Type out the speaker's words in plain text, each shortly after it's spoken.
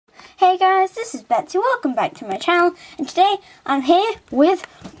Hey guys, this is Betsy. Welcome back to my channel, and today I'm here with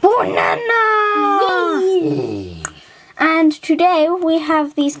Banana! Yay. And today we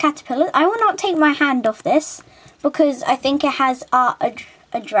have these caterpillars. I will not take my hand off this because I think it has our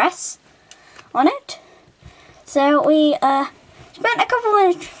address on it. So we spent a couple of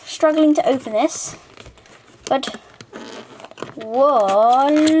minutes struggling to open this, but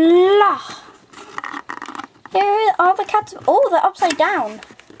voila! Here are the caterpillars. Oh, they're upside down.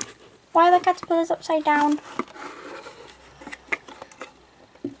 Why are the caterpillars upside down?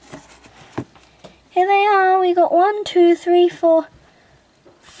 Here they are. We got 1, 2, 3, 4,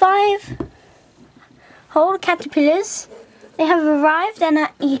 5 whole caterpillars. They have arrived and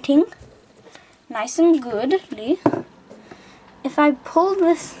are eating nice and goodly. If I pull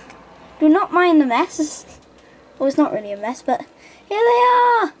this, do not mind the mess. Well, it's not really a mess, but here they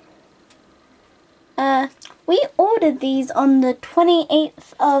are. We ordered these on the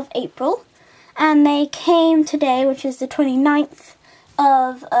 28th of April, and they came today, which is the 29th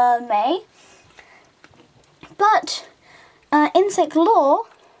of May. But Insect Lore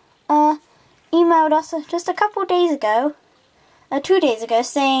emailed us just a couple days ago, 2 days ago,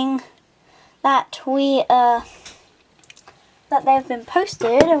 saying that that they've been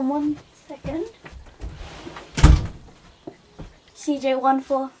posted. And 1 second.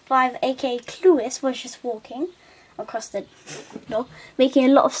 CJ145 aka Cluis was just walking across the door, making a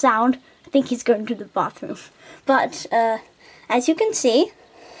lot of sound. I think he's going to the bathroom. But as you can see,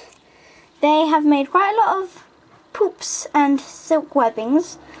 they have made quite a lot of poops and silk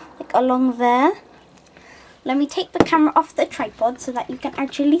webbings, like along there. Let me take the camera off the tripod so that you can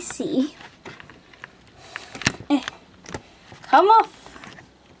actually see. Come off!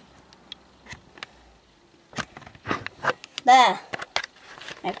 There.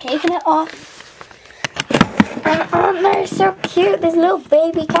 I've taken it off. And aren't they so cute? These little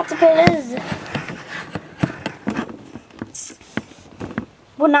baby caterpillars.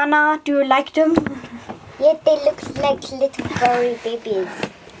 Banana, do you like them? Yeah, they look like little furry babies.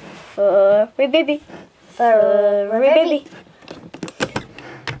 Furry baby. Furry baby.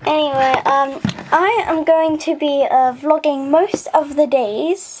 Anyway, I am going to be vlogging most of the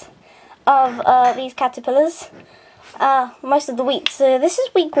days of these caterpillars. Most of the week. So this is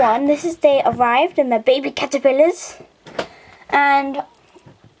week 1. This is they arrived and they're baby caterpillars. And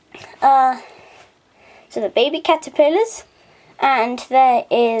so the baby caterpillars, and there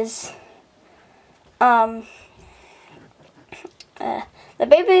is the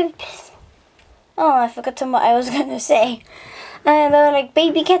baby, oh, I forgot what I was gonna say. They were like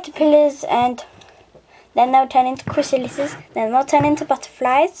baby caterpillars, and then they'll turn into chrysalises, then they'll turn into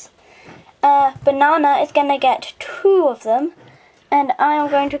butterflies. Banana is going to get 2 of them, and I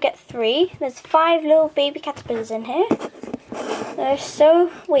am going to get 3. There's 5 little baby caterpillars in here. They're so,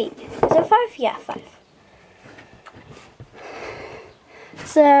 wait, is there 5? Yeah, 5.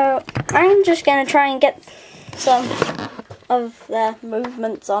 So, I'm just going to try and get some of their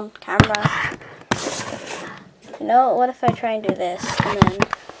movements on camera. You know, what if I try and do this, and then...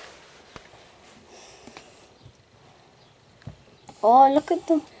 Oh, look at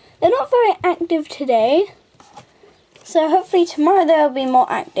them. They're not very active today, so hopefully tomorrow they'll be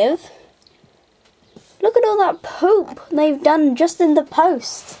more active. Look at all that poop they've done just in the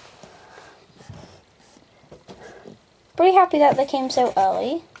post. Pretty happy that they came so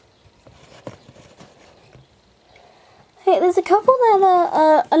early. Hey, there's a couple that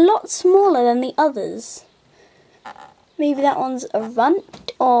are a lot smaller than the others. Maybe that one's a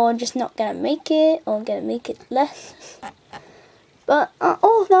runt, or just not gonna make it, or gonna make it less. But,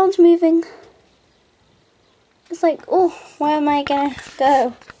 oh, that one's moving. It's like, oh, where am I gonna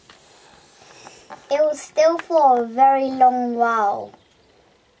go? It was still for a very long while.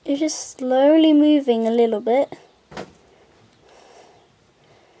 It's just slowly moving a little bit.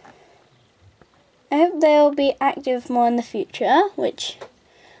 I hope they'll be active more in the future, which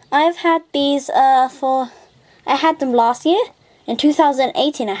I've had these I had them last year. In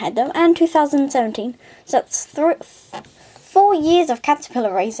 2018 I had them, and 2017. So that's 4 years of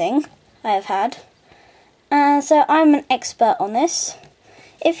caterpillar raising I have had, so I'm an expert on this.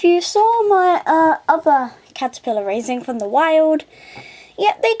 If you saw my other caterpillar raising from the wild,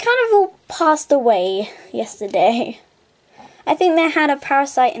 yeah, they kind of all passed away yesterday. I think they had a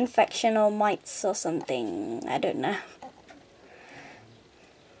parasite infection or mites or something, I don't know.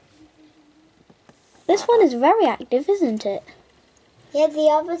 This one is very active, isn't it? Yeah, the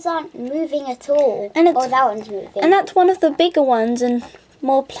others aren't moving at all. And that one's moving. And that's one of the bigger ones and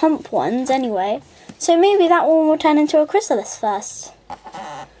more plump ones anyway. So maybe that one will turn into a chrysalis first.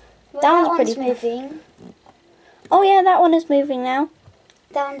 Well, that one's pretty moving. Oh yeah, that one is moving now.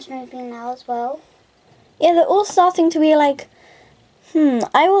 That one's moving now as well. Yeah, they're all starting to be like,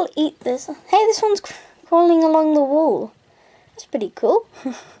 I will eat this. Hey, this one's crawling along the wall. That's pretty cool.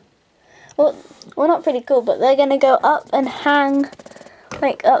 well, not pretty cool, but they're going to go up and hang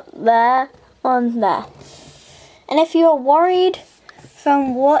like up there on there. And if you're worried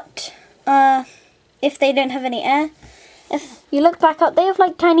from if they don't have any air, if you look back up, they have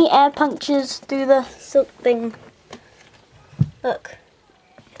like tiny air punctures through the silk thing.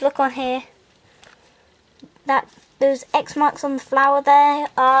 Look on here. Those X marks on the flower there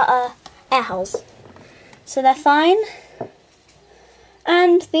are air holes. So they're fine.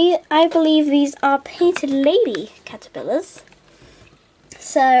 And I believe these are painted lady caterpillars.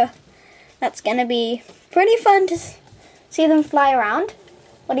 So that's going to be pretty fun to see them fly around.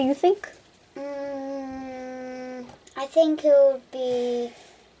 What do you think? I think it will be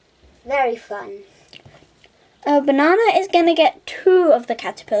very fun. Banana is going to get 2 of the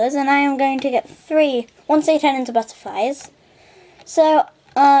caterpillars, and I am going to get 3 once they turn into butterflies. So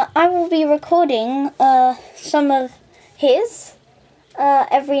I will be recording some of his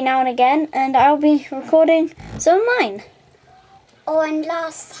every now and again, and I'll be recording some of mine. Oh, and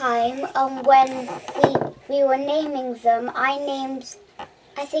last time when we were naming them, I named,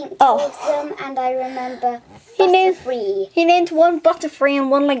 I think, 2 of them, and I remember Butterfree. He named one Butterfree and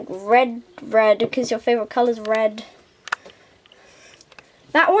one like red, because your favourite colour is red.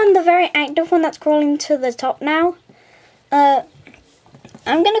 That one, the very active one that's crawling to the top now, I'm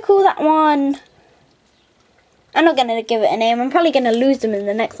going to call that one, I'm not going to give it a name, I'm probably going to lose them in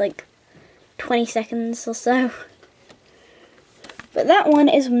the next like 20 seconds or so. But that one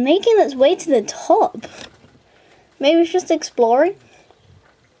is making its way to the top. Maybe it's just exploring.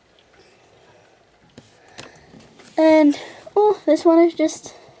 And, this one is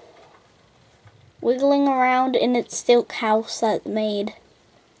just wiggling around in its silk house that it made.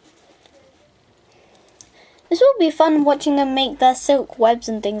 This will be fun watching them make their silk webs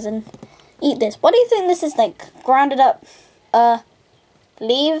and things and eat this. What do you think this is like? Grounded up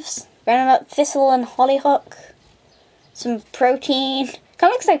leaves? Grounded up thistle and hollyhock? Some protein.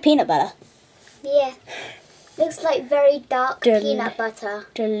 Kind of looks like peanut butter. Yeah. Looks like very dark peanut butter.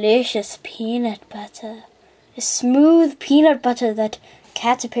 Delicious peanut butter. A smooth peanut butter that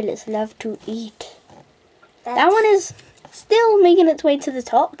caterpillars love to eat. That one is still making its way to the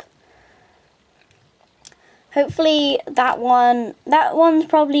top. Hopefully that one's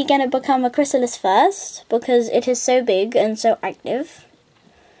probably going to become a chrysalis first because it is so big and so active.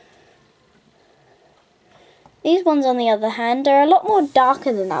 These ones, on the other hand, are a lot more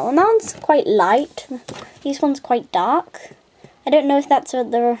darker than that one. That one's quite light. These one's quite dark. I don't know if that's what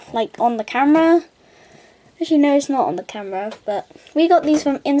they're like on the camera. Actually, no, it's not on the camera. But we got these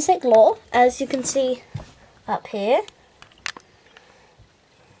from Insect Lore, as you can see up here.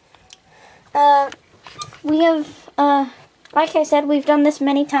 We have, like I said, we've done this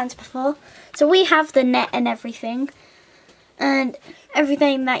many times before. So we have the net and everything. And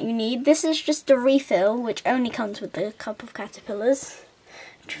everything that you need. This is just a refill, which only comes with the cup of caterpillars.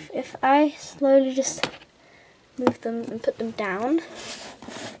 If I slowly just move them and put them down,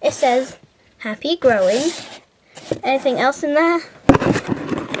 it says, happy growing. Anything else in there?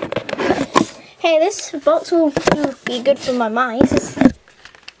 Hey, this box will be good for my mice.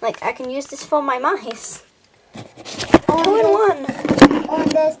 Like, I can use this for my mice. All in one. Oh,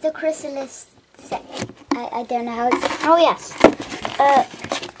 there's the chrysalis set. I don't know how it's... Oh, yes.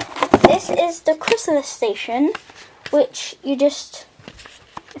 This is the chrysalis station, which you just...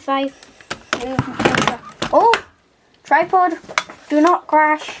 If I move... Oh! Tripod! Do not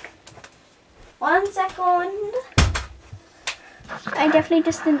crash. 1 second. I definitely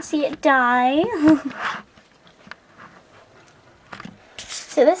just didn't see it die.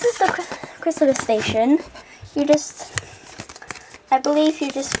 So this is the chrysalis station. You just... I believe you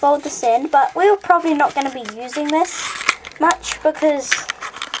just fold this in, but we're probably not going to be using this much because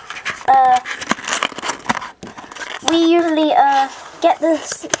we usually get the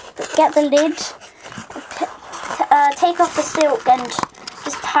lid, take off the silk and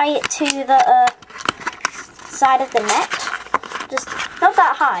just tie it to the side of the net. Just not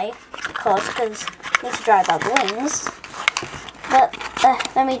that high, of course, because we need to dry out the wings. But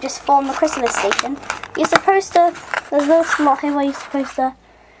then we just form the chrysalis station. You're supposed to, there's a little slot here where you're supposed to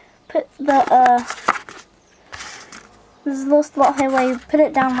put the, there's a little slot here where you put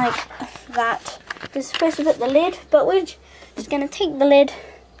it down like that. You're supposed to put the lid, but we're just going to take the lid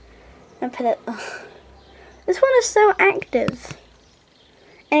and put it, this one is so active.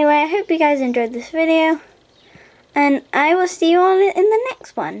 Anyway, I hope you guys enjoyed this video, and I will see you all in the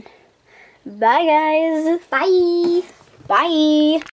next one. Bye guys. Bye. Bye.